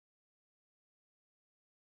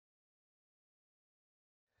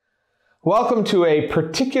Welcome to a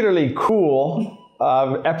particularly cool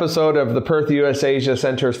episode of the Perth US Asia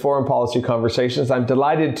Center's Foreign Policy Conversations. I'm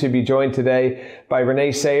delighted to be joined today by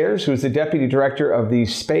Renae Sayers, who's the Deputy Director of the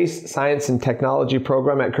Space, Science and Technology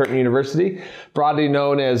Program at Curtin University, broadly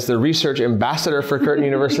known as the Research Ambassador for Curtin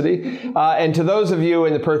University. And to those of you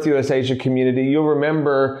in the Perth US Asia community, you'll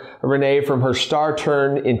remember Renae from her star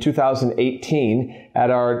turn in 2018 at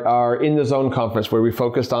our In the Zone conference, where we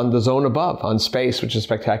focused on the zone above, on space, which is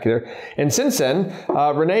spectacular. And since then,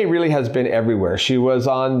 Renae really has been everywhere. She was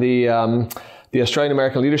on the Australian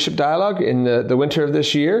American Leadership Dialogue in the winter of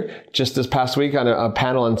this year, just this past week on a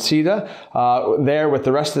panel on CETA, there with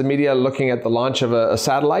the rest of the media looking at the launch of a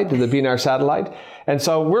satellite, the BNR satellite. And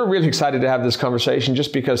so we're really excited to have this conversation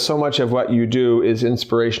just because so much of what you do is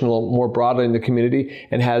inspirational more broadly in the community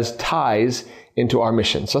and has ties into our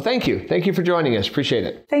mission. So thank you. Thank you for joining us. Appreciate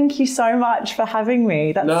it. Thank you so much for having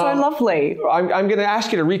me. That's so lovely. I'm going to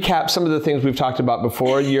ask you to recap some of the things we've talked about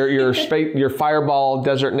before. Your Fireball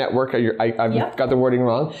Desert Network. I've got the wording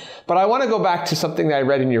wrong. But I want to go back to something that I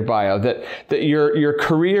read in your bio, that your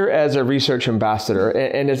career as a research ambassador,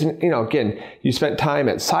 and as again, you spent time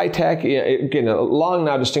at SciTech, again, a long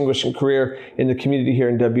now distinguished career in the community here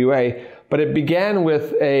in WA. But it began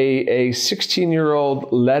with a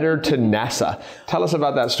 16-year-old letter to NASA. Tell us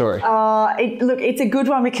about that story. Look, it's a good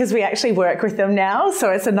one because we actually work with them now. So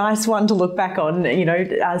it's a nice one to look back on,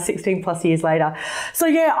 16 plus years later. So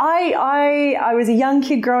yeah, I was a young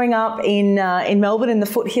kid growing up in Melbourne in the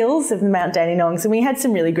foothills of the Mount Dandenongs, and we had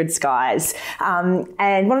some really good skies.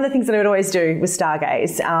 And one of the things that I would always do was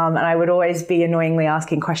stargaze. And I would always be annoyingly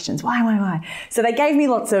asking questions, why? So they gave me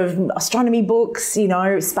lots of astronomy books,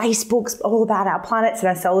 space books, all about our planets and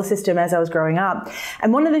our solar system as I was growing up.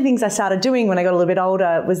 And one of the things I started doing when I got a little bit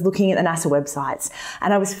older was looking at the NASA websites.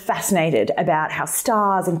 And I was fascinated about how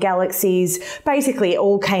stars and galaxies basically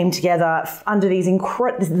all came together under these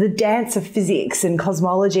the dance of physics and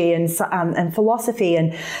cosmology and philosophy.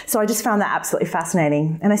 And so I just found that absolutely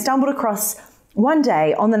fascinating. And I stumbled across one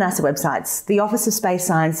day on the NASA websites, the Office of Space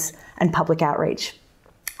Science and Public Outreach.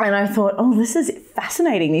 And I thought, this is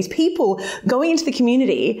fascinating. These people going into the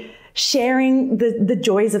community, sharing the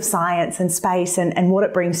joys of science and space and what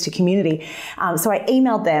it brings to community. So I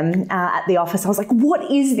emailed them at the office. I was like, what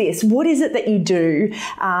is this? What is it that you do?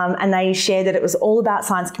 And they shared that it was all about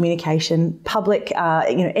science communication, public,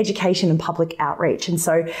 education and public outreach. And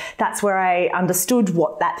so that's where I understood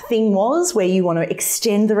what that thing was, where you want to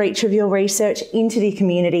extend the reach of your research into the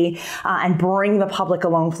community and bring the public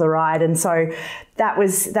along for the ride. And so that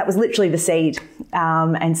was literally the seed.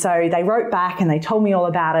 And so they wrote back and they told me all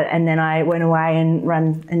about it. And then I went away and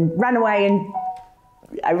ran away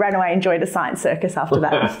and joined a science circus after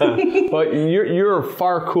that. Well, you're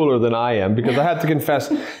far cooler than I am, because I have to confess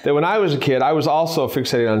that when I was a kid, I was also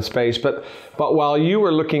fixated on space. But while you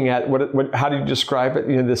were looking at how do you describe it?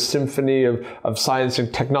 This symphony of science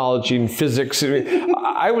and technology and physics.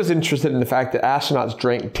 I was interested in the fact that astronauts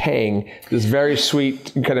drank Tang, this very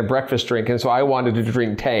sweet kind of breakfast drink, and so I wanted to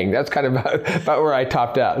drink Tang. That's kind of about where I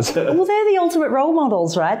topped out. Well, they're the ultimate role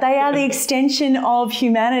models, right? They are the extension of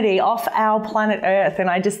humanity off our planet Earth,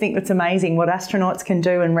 and I just think that's amazing what astronauts can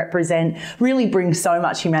do and represent. Really brings so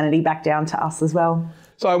much humanity back down to us as well.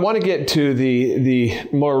 So I want to get to the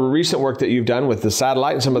more recent work that you've done with the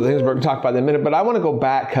satellite and some of the things we're going to talk about in a minute, but I want to go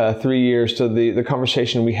back 3 years to the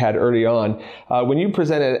conversation we had early on. When you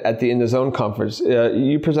presented at the In the Zone conference,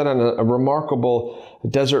 you presented on a remarkable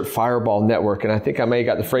Desert Fireball network, and I think I may have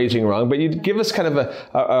got the phrasing wrong, but you'd give us kind of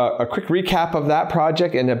a quick recap of that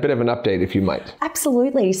project and a bit of an update, if you might.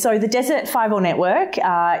 Absolutely. So the Desert Fireball network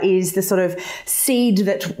is the sort of seed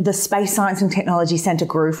that the Space Science and Technology Centre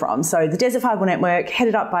grew from. So the Desert Fireball network,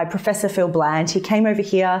 headed up by Professor Phil Bland. He came over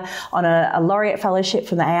here on a laureate fellowship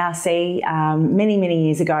from the ARC many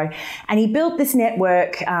years ago, and he built this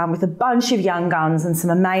network with a bunch of young guns and some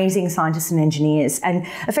amazing scientists and engineers. And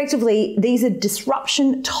effectively, these are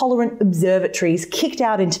disruption-tolerant observatories kicked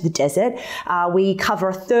out into the desert. We cover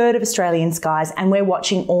a third of Australian skies, and we're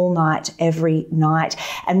watching all night, every night.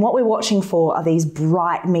 And what we're watching for are these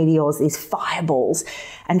bright meteors, these fireballs.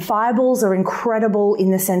 And fireballs are incredible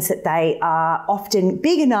in the sense that they are often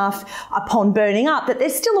big enough upon burning up that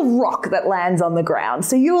there's still a rock that lands on the ground.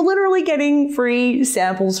 So you're literally getting free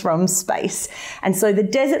samples from space. And so the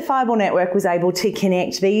Desert Fireball Network was able to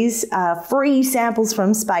connect these free samples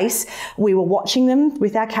from space. We were watching them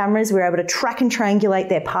with our cameras. We were able to track and triangulate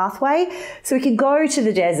their pathway. So we could go to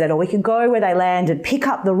the desert, or we could go where they landed, pick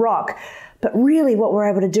up the rock. But really what we're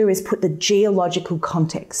able to do is put the geological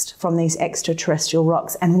context from these extraterrestrial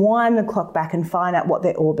rocks and wind the clock back and find out what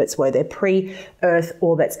their orbits were, their pre-Earth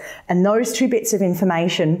orbits. And those two bits of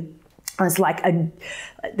information It's like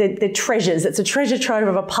the treasures. It's a treasure trove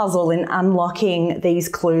of a puzzle in unlocking these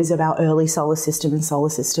clues of our early solar system and solar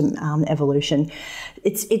system evolution.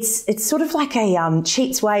 It's sort of like a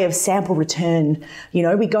cheats way of sample return. You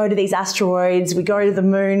know, we go to these asteroids, we go to the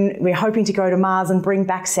moon, we're hoping to go to Mars and bring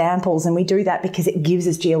back samples, and we do that because it gives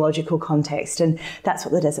us geological context, and that's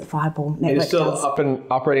what the Desert Fireball Network does. It's still up and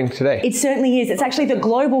operating today? It certainly is. It's actually the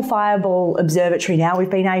Global Fireball Observatory now. We've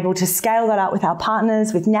been able to scale that up with our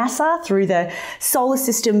partners, with NASA, through the Solar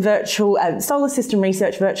System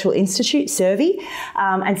Research Virtual Institute, SURVI.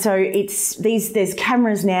 And so there's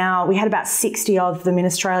cameras now. We had about 60 of them in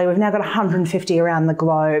Australia. We've now got 150 around the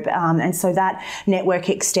globe. And so that network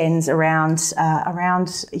extends around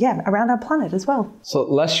our planet as well. So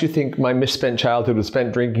lest you think my misspent childhood was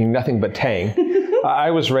spent drinking nothing but Tang,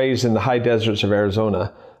 I was raised in the high deserts of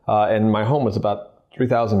Arizona, and my home was about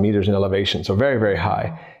 3,000 meters in elevation, so very, very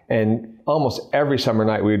high. And almost every summer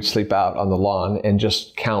night we would sleep out on the lawn and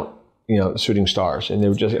just count, shooting stars. And they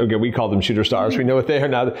were just, we call them shooter stars. We know what they are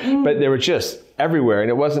now, but they were just everywhere. And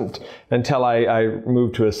it wasn't until I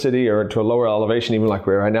moved to a city or to a lower elevation, even like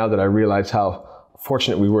we're right now, that I realized how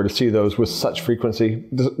fortunate we were to see those with such frequency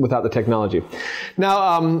without the technology.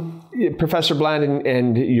 Now, Professor Bland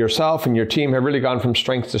and yourself and your team have really gone from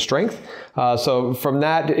strength to strength. So from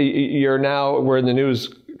that, we're in the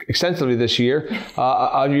news extensively this year.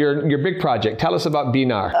 Your big project. Tell us about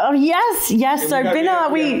BINAR. Oh yes. So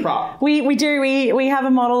BINAR, we have a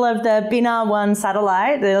model of the BINAR-1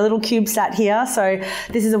 satellite, the little CubeSat here. So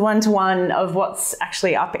this is a one-to-one of what's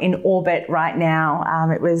actually up in orbit right now.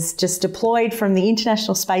 It was just deployed from the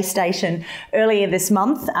International Space Station earlier this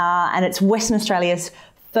month, and it's Western Australia's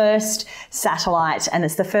first satellite, and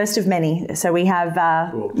it's the first of many. So we have,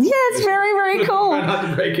 cool. Yeah, it's very, very cool. Try not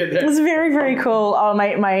to break it there. It's very, very cool. Oh,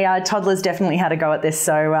 my toddlers definitely had a go at this,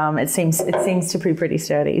 so it seems to be pretty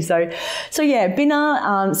sturdy. So yeah,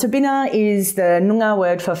 BINAR. So BINAR is the Noongar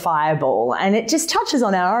word for fireball, and it just touches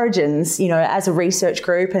on our origins. As a research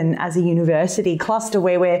group and as a university cluster,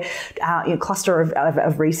 where we're a cluster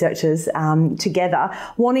of researchers together,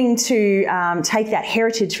 wanting to take that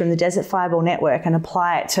heritage from the Desert Fireball Network and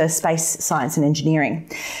apply it to space science and engineering.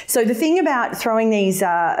 So the thing about throwing these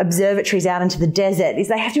observatories out into the desert is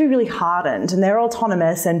they have to be really hardened, and they're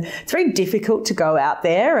autonomous, and it's very difficult to go out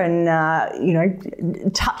there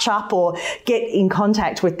and touch up or get in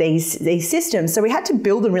contact with these systems. So we had to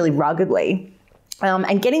build them really ruggedly.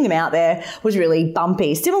 And getting them out there was really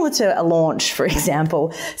bumpy, similar to a launch, for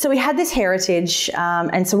example. So we had this heritage,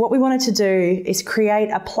 and so what we wanted to do is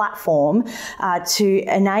create a platform to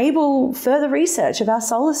enable further research of our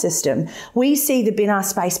solar system. We see the BINAR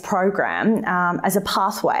space program as a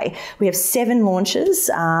pathway. We have 7 launches,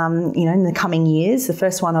 in the coming years. The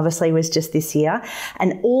first one, obviously, was just this year,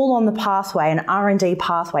 and all on the pathway, an R&D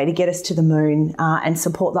pathway to get us to the moon and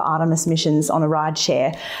support the Artemis missions on a ride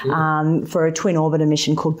share for a twin orbiter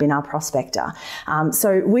mission called BINAR Prospector.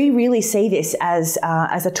 So we really see this as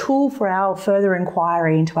a tool for our further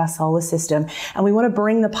inquiry into our solar system, and we want to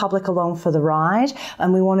bring the public along for the ride,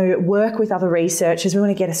 and we want to work with other researchers. We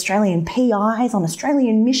want to get Australian PIs on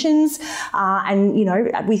Australian missions, and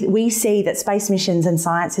we see that space missions and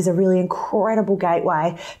science is a really incredible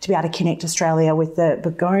gateway to be able to connect Australia with the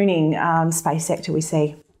begoning space sector we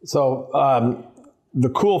see. So the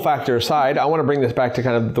cool factor aside, I want to bring this back to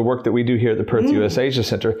kind of the work that we do here at the Perth US Asia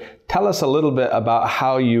Center. Tell us a little bit about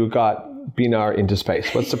how you got BINAR into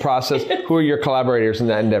space. What's the process? Who are your collaborators in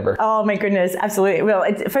that endeavor? Oh my goodness, absolutely. Well,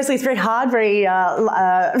 firstly, it's very hard, very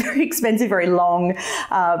expensive, very long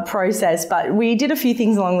process, but we did a few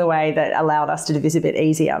things along the way that allowed us to do this a bit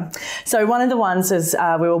easier. So one of the ones was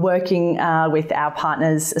we were working with our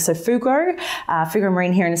partners, so Fugro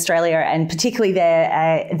Marine here in Australia, and particularly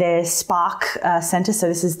their Spark Centre. So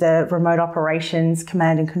this is the Remote Operations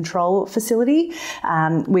Command and Control Facility.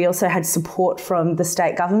 We also had support from the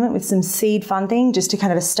state government with some seed funding just to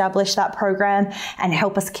kind of establish that program and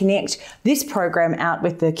help us connect this program out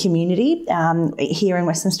with the community here in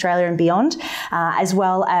Western Australia and beyond, as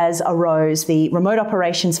well as AROSE, the Remote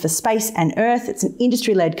Operations for Space and Earth. It's an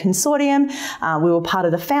industry-led consortium. We were part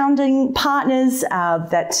of the founding partners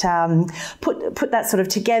that put that sort of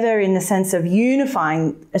together in the sense of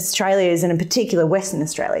unifying Australia's, and in particular Western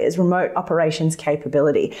Australia's, remote operations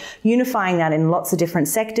capability, unifying that in lots of different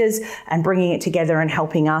sectors and bringing it together and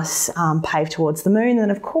helping us pave towards the moon,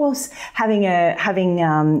 and of course having a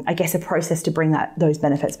process to bring those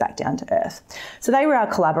benefits back down to Earth. So they were our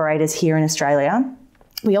collaborators here in Australia.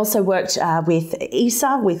 We also worked with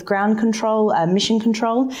ESA, with ground control, mission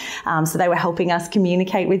control. So they were helping us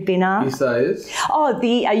communicate with BINA. ESA is? Oh,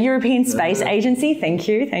 the European Space Agency. Thank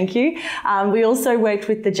you. We also worked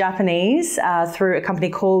with the Japanese through a company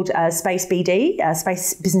called Space BD,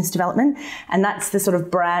 Space Business Development. And that's the sort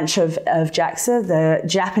of branch of JAXA, the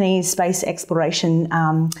Japanese Space Exploration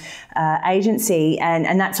Agency.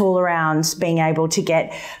 And that's all around being able to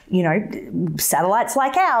get, satellites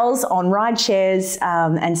like ours on ride shares,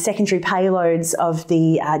 and secondary payloads of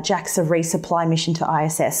the JAXA resupply mission to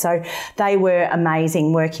ISS. So they were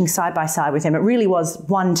amazing working side by side with them. It really was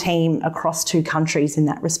one team across two countries in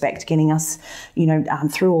that respect, getting us,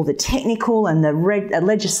 through all the technical and the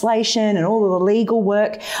legislation and all of the legal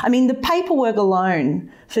work. I mean, the paperwork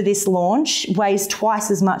alone for this launch weighs twice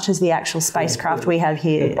as much as the actual spacecraft we have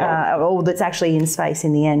here, or that's actually in space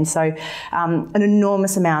in the end. So an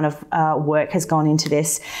enormous amount of work has gone into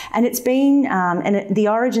this. And it's been, the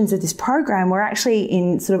origins of this program were actually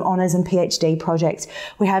in sort of honours and PhD projects.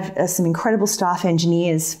 We have some incredible staff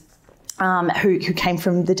engineers who came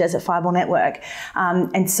from the Desert Fireball Network.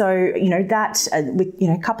 And so, with,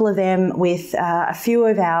 a couple of them, with a few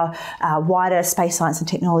of our wider space science and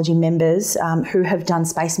technology members who have done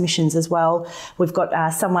space missions as well. We've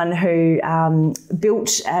got someone who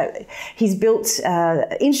built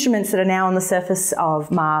instruments that are now on the surface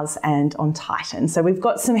of Mars and on Titan. So we've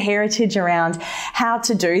got some heritage around how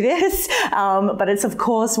to do this. But it's, of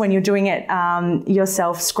course, when you're doing it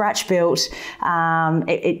yourself, scratch built,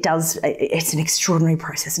 it's an extraordinary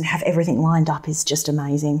process, and have everything lined up is just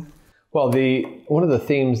amazing. Well, one of the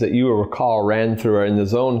themes that you will recall ran through our In the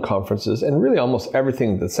Zone conferences, and really almost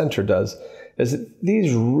everything the center does, is that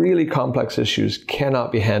these really complex issues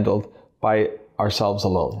cannot be handled by ourselves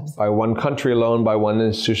alone, by one country alone, by one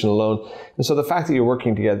institution alone. And so the fact that you're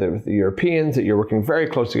working together with the Europeans, that you're working very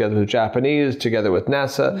close together with the Japanese, together with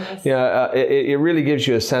NASA, yes. It really gives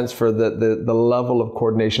you a sense for the level of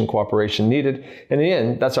coordination, cooperation needed. And in the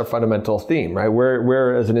end, that's our fundamental theme, right?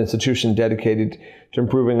 We're as an institution dedicated to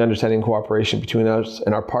improving understanding cooperation between us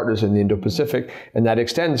and our partners in the Indo-Pacific, and that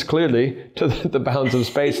extends clearly to the bounds of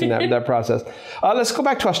space in that process. Let's go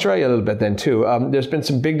back to Australia a little bit then too. There's been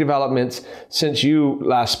some big developments since you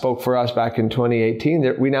last spoke for us back in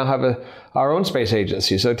 2018. We now have our own space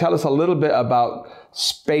agency. So tell us a little bit about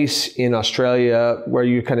space in Australia, where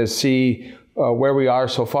you kind of see where we are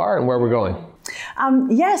so far and where we're going.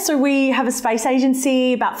 So we have a space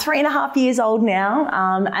agency about 3.5 years old now,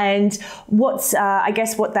 and what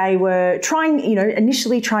they were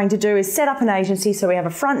initially trying to do is set up an agency so we have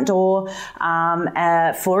a front door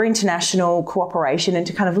for international cooperation and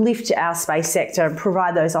to kind of lift our space sector and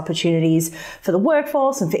provide those opportunities for the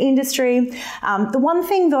workforce and for industry. The one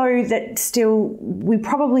thing though that still we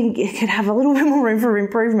probably could have a little bit more room for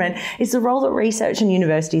improvement is the role that research and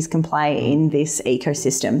universities can play in this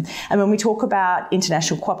ecosystem. And when we talk about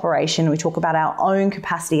international cooperation, we talk about our own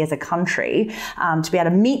capacity as a country to be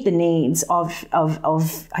able to meet the needs of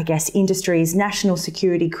industries, national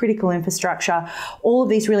security, critical infrastructure, all of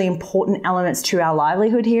these really important elements to our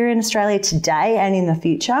livelihood here in Australia today and in the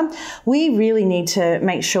future. We really need to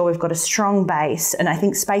make sure we've got a strong base, and I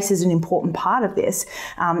think space is an important part of this.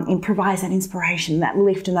 It provides that inspiration, that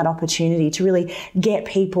lift and that opportunity to really get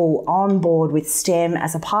people on board with STEM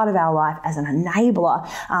as a part of our life, as an enabler,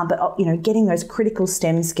 but getting those critical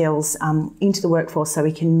STEM skills into the workforce so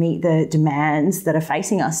we can meet the demands that are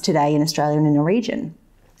facing us today in Australia and in the region.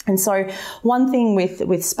 And so one thing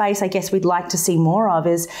with space, I guess we'd like to see more of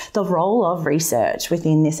is the role of research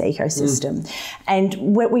within this ecosystem. And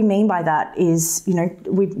what we mean by that is,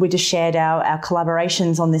 we just shared our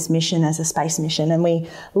collaborations on this mission as a space mission, and we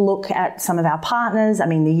look at some of our partners. I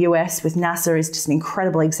mean, the US with NASA is just an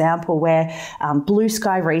incredible example where blue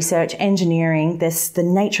sky research, engineering, the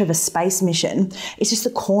nature of a space mission is just the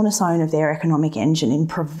cornerstone of their economic engine in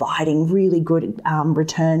providing really good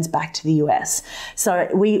returns back to the US. So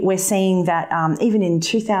we're seeing that even in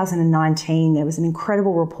 2019, there was an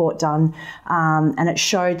incredible report done and it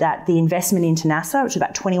showed that the investment into NASA, which was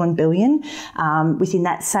about $21 billion, within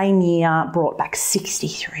that same year brought back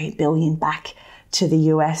 $63 billion back to the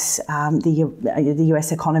US, the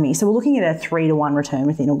US economy. So we're looking at a 3-to-1 return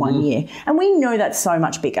within a 1 year. And we know that's so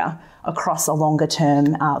much bigger across a longer term,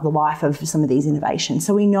 the life of some of these innovations.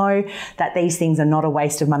 So we know that these things are not a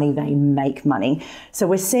waste of money, they make money. So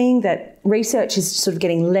we're seeing that research is sort of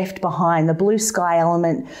getting left behind, the blue sky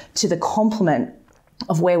element to the complement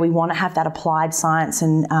where we want to have that applied science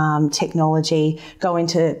and technology go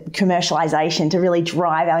into commercialisation to really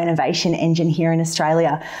drive our innovation engine here in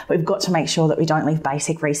Australia. We've got to make sure that we don't leave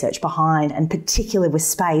basic research behind, and particularly with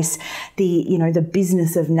space, the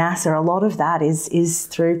business of NASA, a lot of that is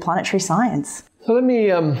through planetary science. So let me,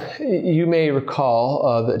 you may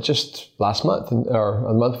recall that just last month, or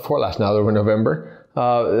a month before last now, over November,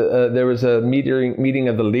 there was a meeting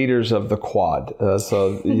of the leaders of the Quad.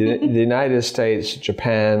 So the United States,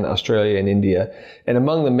 Japan, Australia, and India. And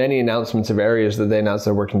among the many announcements of areas that they announced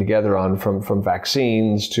they're working together on, from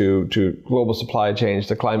vaccines to global supply chains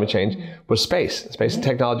to climate change, was space and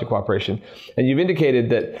technology cooperation. And you've indicated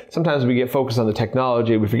that sometimes we get focused on the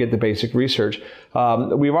technology, we forget the basic research.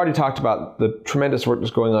 We've already talked about the tremendous work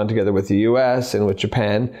that's going on together with the US and with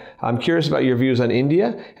Japan. I'm curious about your views on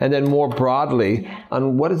India, and then more broadly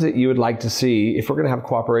on what is it you would like to see if we're going to have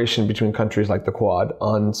cooperation between countries like the Quad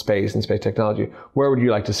on space and space technology. Where would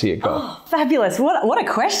you like to see it go? Oh, fabulous. What a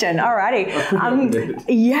question. Alrighty.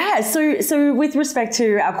 So with respect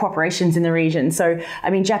to our cooperations in the region,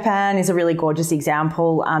 Japan is a really gorgeous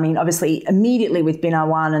example. Obviously immediately with Bina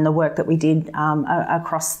 1 and the work that we did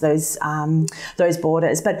across those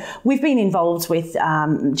borders. But we've been involved with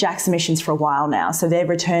JAXA missions for a while now. So their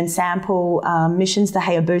return sample missions, the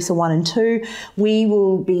Hayabusa 1 and 2,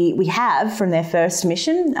 we have from their first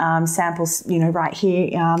mission samples, right here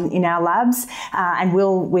in our labs, and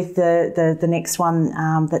we'll with the next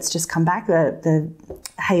one that's just come back, the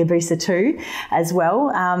Hayabusa 2 as well.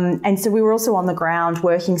 And so we were also on the ground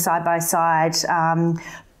working side by side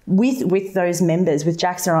with those members, with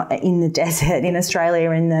JAXA in the desert in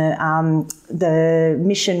Australia, in the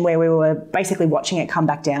mission where we were basically watching it come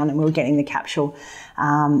back down and we were getting the capsule.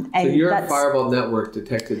 So your Fireball network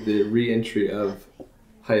detected the re-entry of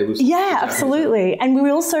Hayabusa. Yeah, absolutely. And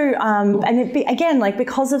we also,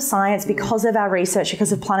 because of science, because of our research,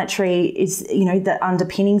 because of planetary the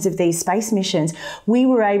underpinnings of these space missions, we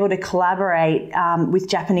were able to collaborate with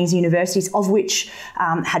Japanese universities, of which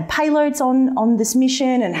had payloads on this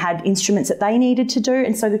mission and had instruments that they needed to do.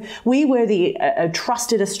 And so we were a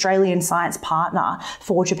trusted Australian science partner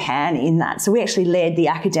for Japan in that. So we actually led the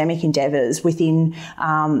academic endeavours within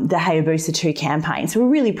the Hayabusa 2 campaign. So we're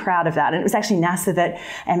really proud of that. And it was actually NASA that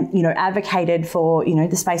advocated for,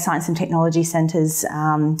 the Space Science and Technology Centre's,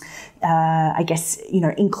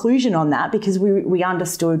 inclusion on that, because we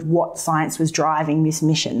understood what science was driving this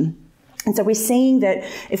mission. And so we're seeing that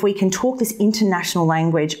if we can talk this international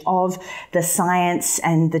language of the science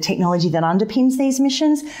and the technology that underpins these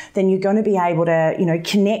missions, then you're going to be able to,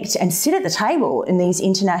 connect and sit at the table in these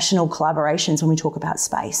international collaborations when we talk about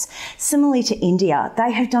space. Similarly to India,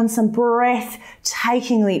 they have done some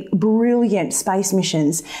breathtakingly brilliant space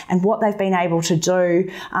missions, and what they've been able to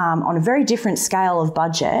do on a very different scale of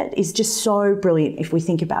budget is just so brilliant. If we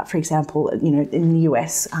think about, for example, in the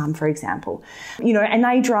US, for example, and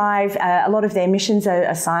they drive a lot of their missions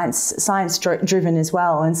are science driven as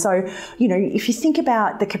well. And so, if you think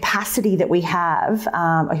about the capacity that we have,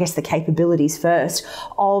 the capabilities first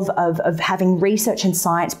of having research and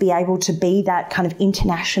science be able to be that kind of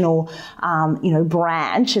international,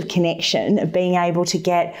 branch of connection, of being able to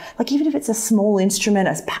get, even if it's a small instrument,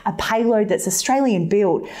 a payload that's Australian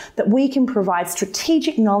built, that we can provide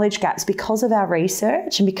strategic knowledge gaps because of our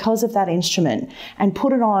research and because of that instrument, and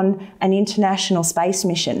put it on an international space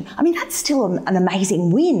mission. That's still an amazing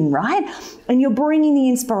win, right? And you're bringing the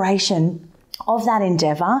inspiration of that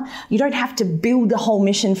endeavour. You don't have to build the whole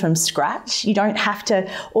mission from scratch. You don't have to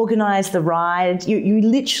organise the ride. You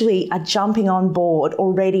literally are jumping on board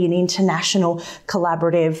already an international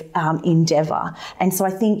collaborative endeavour. And so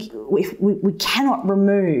I think we cannot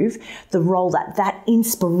remove the role that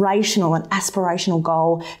inspirational and aspirational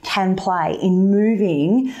goal can play in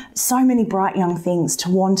moving so many bright young things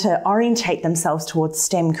to want to orientate themselves towards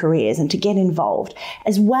STEM careers and to get involved,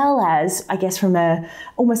 as well as, I guess, from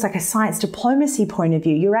almost like a science diplomacy point of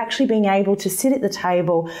view, you're actually being able to sit at the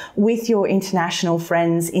table with your international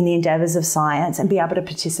friends in the endeavours of science and be able to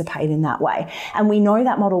participate in that way. And we know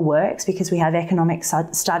that model works because we have economic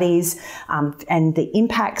studies and the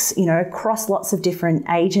impacts, across lots of different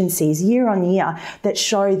agencies year on year that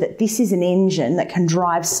show that this is an engine that can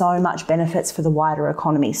drive so much benefits for the wider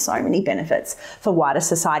economy, so many benefits for wider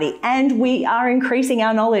society. And we are increasing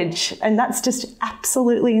our knowledge, and that's just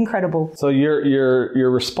absolutely incredible. So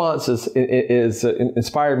your response is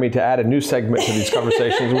inspired me to add a new segment to these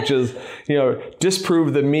conversations, which is,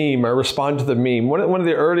 disprove the meme or respond to the meme. One of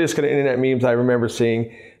the earliest kind of internet memes I remember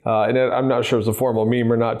seeing, and I'm not sure it was a formal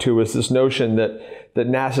meme or not too, was this notion that that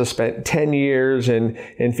NASA spent 10 years and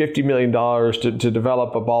 $50 million to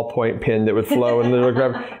develop a ballpoint pen that would flow and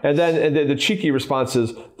then the cheeky response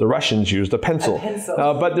is the Russians used a pencil.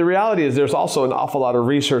 But the reality is there's also an awful lot of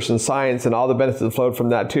research and science and all the benefits that flowed from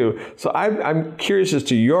that too. So I'm curious as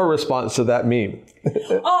to your response to that meme.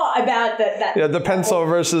 About that. Yeah, the pencil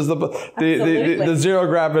versus the zero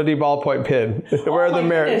gravity ballpoint pen. Where are the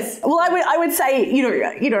merits? Well, I would say,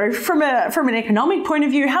 you know, from an economic point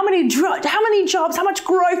of view, how many jobs, how much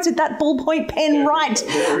growth did that ballpoint pen write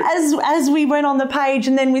as we went on the page,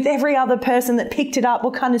 and then with every other person that picked it up,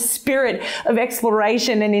 what kind of spirit of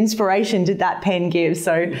exploration and inspiration did that pen give?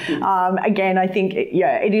 So again, I think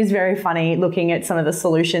it is very funny looking at some of the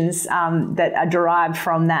solutions that are derived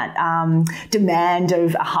from that demand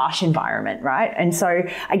of a harsh environment, right? And so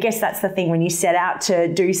I guess that's the thing when you set out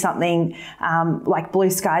to do something like blue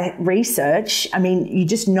sky research. I mean, you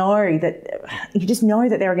just know that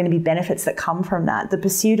there are going to be benefits that come from that, the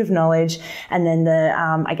pursuit of knowledge, and then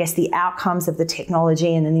I guess the outcomes of the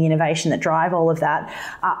technology and then the innovation that drive all of that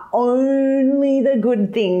are only the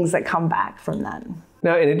good things that come back from that.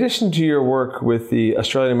 Now, in addition to your work with the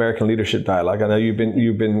Australian American Leadership Dialogue, I know you've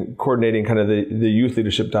been coordinating kind of the youth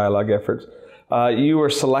leadership dialogue efforts. You were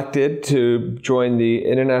selected to join the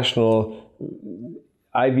International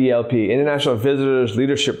IVLP, International Visitors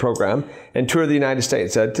Leadership Program, and tour the United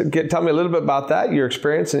States. Tell me a little bit about that, your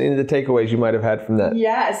experience, and any of the takeaways you might have had from that.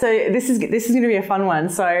 Yeah, so this is going to be a fun one.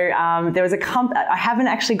 So there was I haven't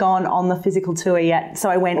actually gone on the physical tour yet. So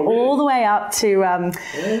I went all the way up to,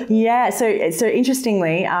 So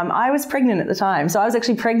interestingly, I was pregnant at the time. So I was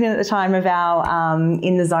actually pregnant at the time of our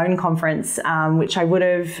In the Zone conference, which I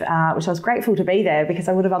was grateful to be there because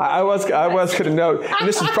I would have. I was going to note, and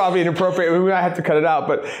this is probably inappropriate. We might have to cut it out.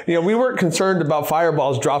 But we weren't concerned about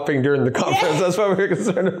fireballs dropping during the conference. That's what we were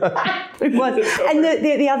concerned about. It was, and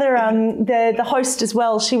the other the host as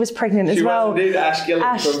well. She was pregnant as well. Ash,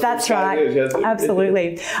 that's right.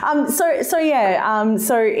 Absolutely. So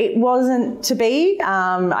it wasn't to be.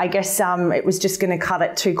 I guess it was just going to cut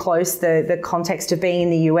it too close. The context of being in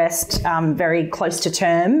the US, very close to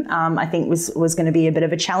term, I think was going to be a bit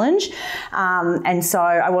of a challenge, and so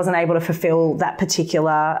I wasn't able to fulfill that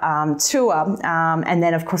particular tour. And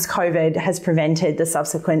then, of course, COVID has prevented the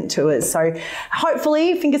subsequent tours. So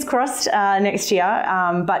hopefully, fingers crossed, next year.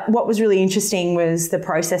 But what was really interesting was the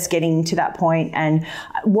process getting to that point. And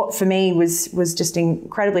what for me was just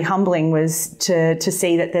incredibly humbling was to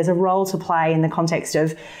see that there's a role to play in the context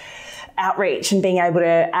of outreach and being able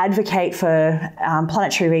to advocate for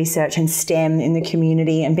planetary research and STEM in the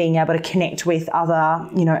community and being able to connect with other,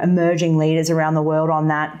 emerging leaders around the world on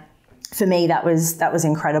that. For me, that was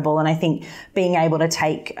incredible. And I think being able to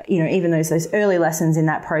take, even those early lessons in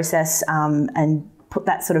that process and put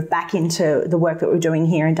that sort of back into the work that we're doing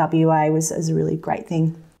here in WA was a really great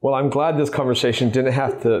thing. Well, I'm glad this conversation didn't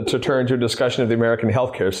have to turn into a discussion of the American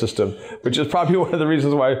healthcare system, which is probably one of the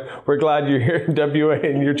reasons why we're glad you're here in WA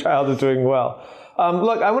and your child is doing well.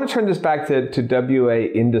 Look, I want to turn this back to WA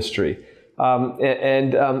industry.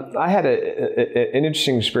 I had an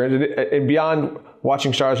interesting experience, and beyond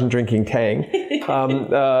watching stars and drinking Tang.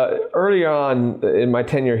 Early on in my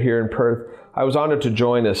tenure here in Perth, I was honored to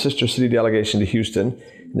join a sister city delegation to Houston.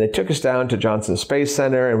 And they took us down to Johnson Space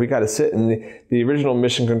Center, and we got to sit in the original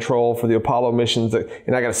mission control for the Apollo missions.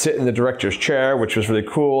 And I got to sit in the director's chair, which was really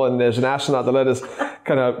cool. And there's an astronaut that let us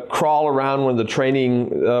kind of crawl around one of the training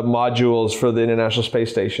modules for the International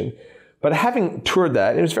Space Station. But having toured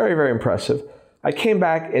that, it was very, very impressive. I came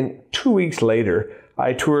back, and 2 weeks later,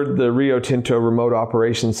 I toured the Rio Tinto Remote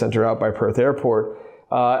Operations Center out by Perth Airport,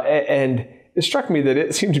 and it struck me that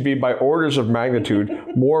it seemed to be by orders of magnitude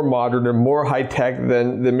more modern and more high-tech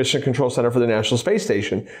than the Mission Control Center for the National Space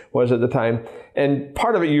Station was at the time. And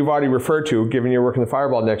part of it you've already referred to, given your work in the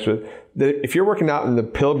Fireball next to it, that if you're working out in the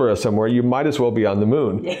Pilbara somewhere, you might as well be on the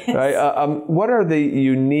moon. Yes. Right? What are the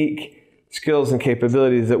unique skills and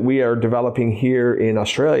capabilities that we are developing here in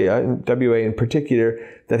Australia, in WA in particular,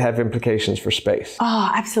 that have implications for space? Oh,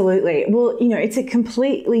 absolutely. Well, it's a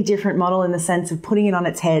completely different model in the sense of putting it on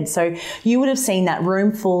its head. So you would have seen that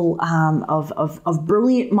room full of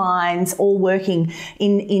brilliant minds all working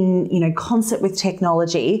in concert with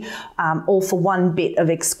technology, all for one bit of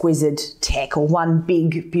exquisite tech or one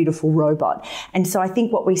big, beautiful robot. And so I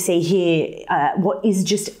think what we see here, what is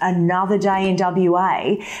just another day in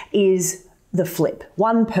WA, is the flip.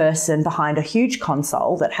 One person behind a huge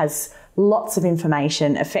console that has lots of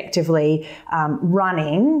information, effectively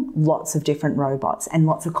running lots of different robots and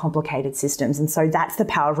lots of complicated systems. And so that's the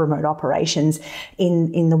power of remote operations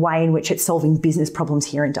in the way in which it's solving business problems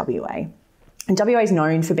here in WA. And WA is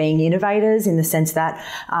known for being innovators in the sense that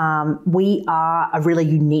we are a really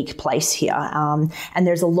unique place here. And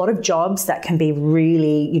there's a lot of jobs that can be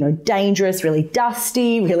really, dangerous, really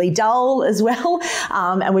dusty, really dull as well.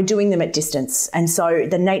 And we're doing them at distance. And so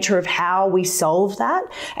the nature of how we solve that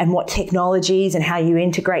and what technologies and how you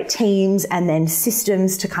integrate teams and then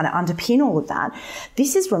systems to kind of underpin all of that,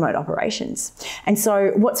 this is remote operations. And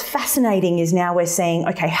so what's fascinating is now we're saying,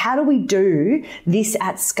 okay, how do we do this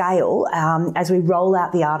at scale as we roll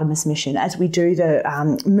out the Artemis mission, as we do the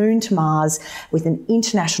moon to Mars with an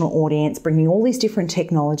international audience, bringing all these different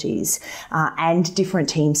technologies and different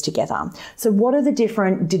teams together. So what are the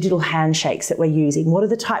different digital handshakes that we're using? What are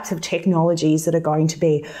the types of technologies that are going to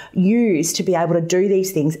be used to be able to do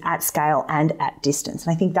these things at scale and at distance?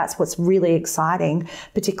 And I think that's what's really exciting,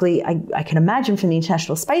 particularly I can imagine from the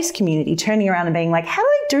international space community turning around and being like, how do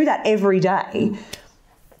they do that every day?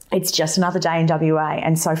 It's just another day in WA.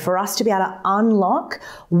 And so for us to be able to unlock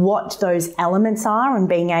what those elements are and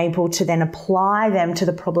being able to then apply them to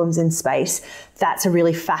the problems in space, that's a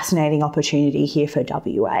really fascinating opportunity here for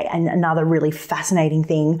WA, and another really fascinating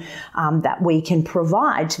thing that we can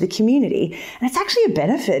provide to the community. And it's actually a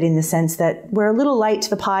benefit in the sense that we're a little late to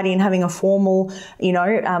the party in having a formal,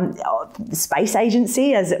 space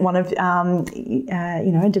agency as one of, a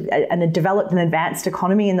developed and advanced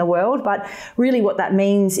economy in the world. But really what that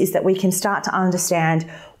means is that we can start to understand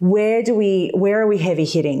where are we heavy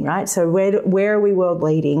hitting, right? So where are we world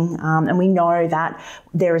leading? And we know that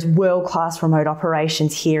there is world-class remote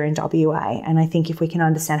operations here in WA. And I think if we can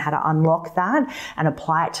understand how to unlock that and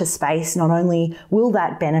apply it to space, not only will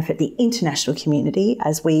that benefit the international community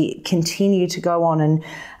as we continue to go on and,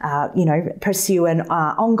 pursue an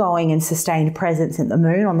ongoing and sustained presence in the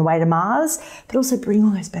moon on the way to Mars, but also bring all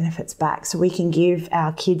those benefits back so we can give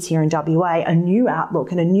our kids here in WA a new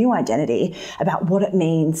outlook and a new identity about what it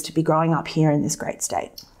means to be growing up here in this great state.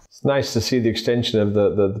 It's nice to see the extension of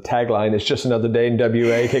the tagline. It's just another day in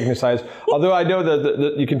WA, taking the size. Although I know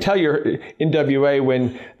that you can tell you're in WA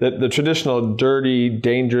when the traditional dirty,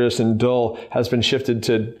 dangerous, and dull has been shifted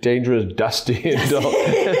to dangerous, dusty, and dull.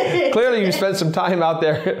 Clearly, you spent some time out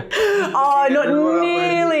there. Oh, not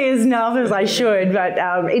nearly as enough as I should, but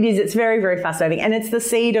it's very, very fascinating, and it's the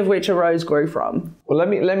seed of which a rose grew from. Well,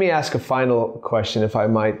 let me ask a final question, if I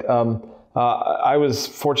might. I was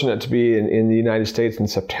fortunate to be in the United States in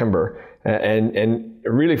September, and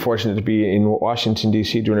really fortunate to be in Washington,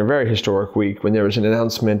 D.C. during a very historic week when there was an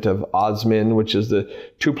announcement of OSMIN, which is the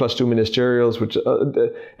 2+2 ministerials, which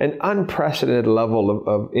an unprecedented level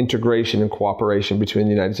of integration and cooperation between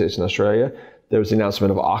the United States and Australia. There was the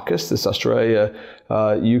announcement of AUKUS, this Australia,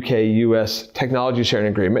 UK-US technology sharing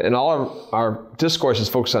agreement. And all of our discourse is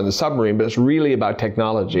focused on the submarine, but it's really about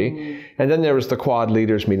technology. And then there was the Quad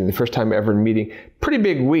leaders meeting, the first time ever meeting. Pretty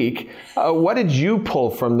big week. What did you pull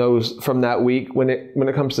from that week when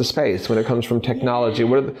it comes to space, when it comes from technology?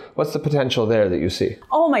 What's the potential there that you see?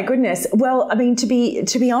 Oh my goodness. Well, I mean, to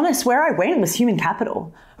be honest, where I went was human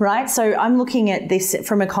capital, right? So I'm looking at this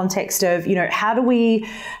from a context of, how do we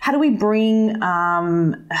bring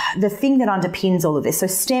the thing that underpins all of this? So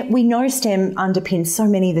STEM, we know STEM underpins so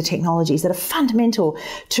many of the technologies that are fundamental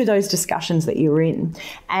to those discussions that you're in.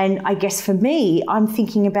 And I guess for me, I'm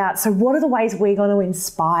thinking about, so what are the ways we're going to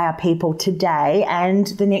inspire people today and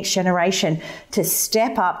the next generation to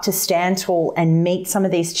step up, to stand tall and meet some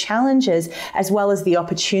of these challenges, as well as the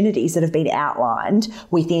opportunities that have been outlined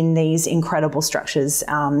within these incredible structures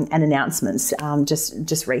and announcements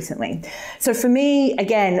just recently. So for me,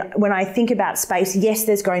 again, when I think about space, yes,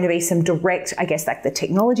 there's going to be some direct, I guess, like the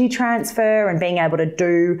technology transfer and being able to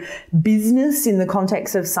do business in the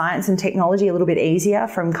context of science and technology a little bit easier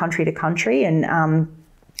from country to country and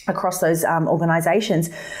across those organizations.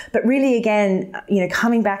 But really, again,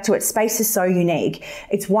 coming back to it, space is so unique.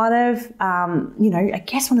 It's one of, I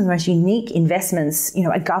guess one of the most unique investments,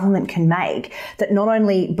 a government can make that not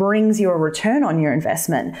only brings you a return on your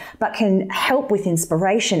investment, but can help with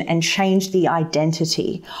inspiration and change the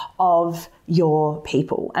identity of your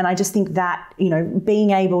people. And I just think that,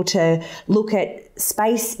 being able to look at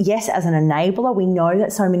space, yes, as an enabler, we know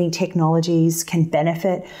that so many technologies can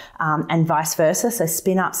benefit and vice versa, so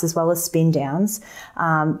spin-ups as well as spin-downs,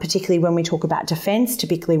 particularly when we talk about defence,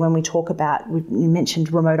 typically when we talk about, you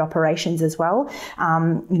mentioned remote operations as well.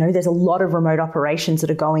 There's a lot of remote operations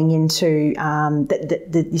that are going into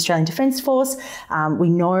the Australian Defence Force. We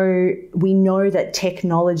know that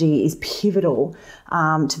technology is pivotal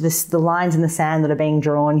to the lines in the sand that are being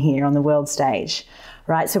drawn here on the world stage.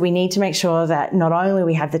 Right, so we need to make sure that not only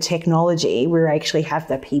we have the technology, we actually have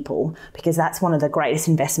the people, because that's one of the greatest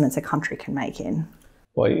investments a country can make in.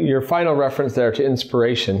 Well, your final reference there to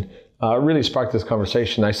inspiration, really sparked this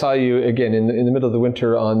conversation. I saw you again in the middle of the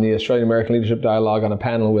winter on the Australian American Leadership Dialogue on a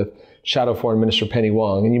panel with Shadow Foreign Minister Penny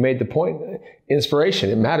Wong, and you made the point, inspiration,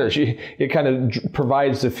 it matters. It kind of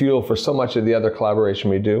provides the fuel for so much of the other collaboration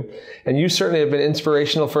we do. And you certainly have been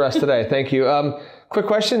inspirational for us today. Thank you. Quick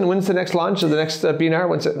question, when's the next launch of the next BNR?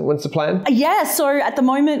 When's the plan? Yeah, so at the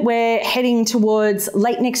moment we're heading towards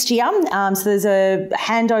late next year. So there's a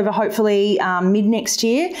handover hopefully mid next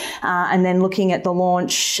year, and then looking at the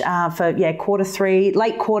launch for late quarter 3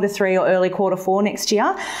 or early quarter 4 next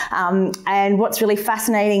year. And what's really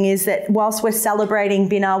fascinating is that whilst we're celebrating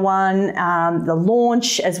BNR 1, the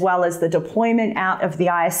launch as well as the deployment out of the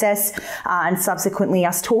ISS, and subsequently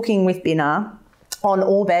us talking with BNR on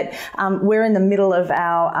orbit, we're in the middle of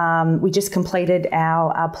we just completed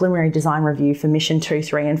our preliminary design review for mission 2,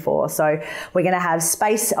 3 and 4. So we're going to have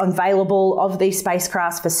space available of these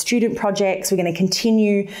spacecrafts for student projects. We're going to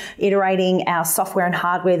continue iterating our software and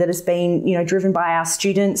hardware that has been, driven by our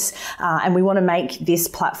students. And we want to make this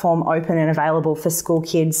platform open and available for school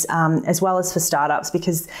kids, as well as for startups,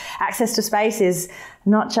 because access to space is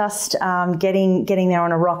not just getting there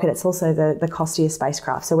on a rocket, it's also the costier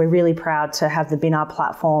spacecraft. So we're really proud to have the BNR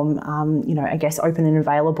platform, open and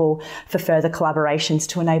available for further collaborations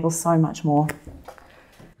to enable so much more.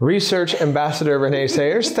 Research Ambassador Renae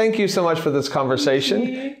Sayers, thank you so much for this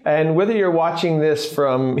conversation. And whether you're watching this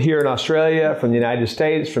from here in Australia, from the United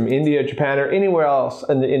States, from India, Japan, or anywhere else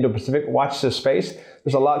in the Indo-Pacific, watch this space.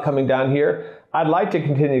 There's a lot coming down here. I'd like to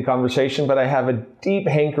continue the conversation, but I have a deep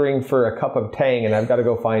hankering for a cup of Tang, and I've got to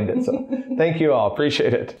go find it. So thank you all.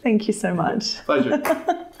 Appreciate it. Thank you so much. Pleasure.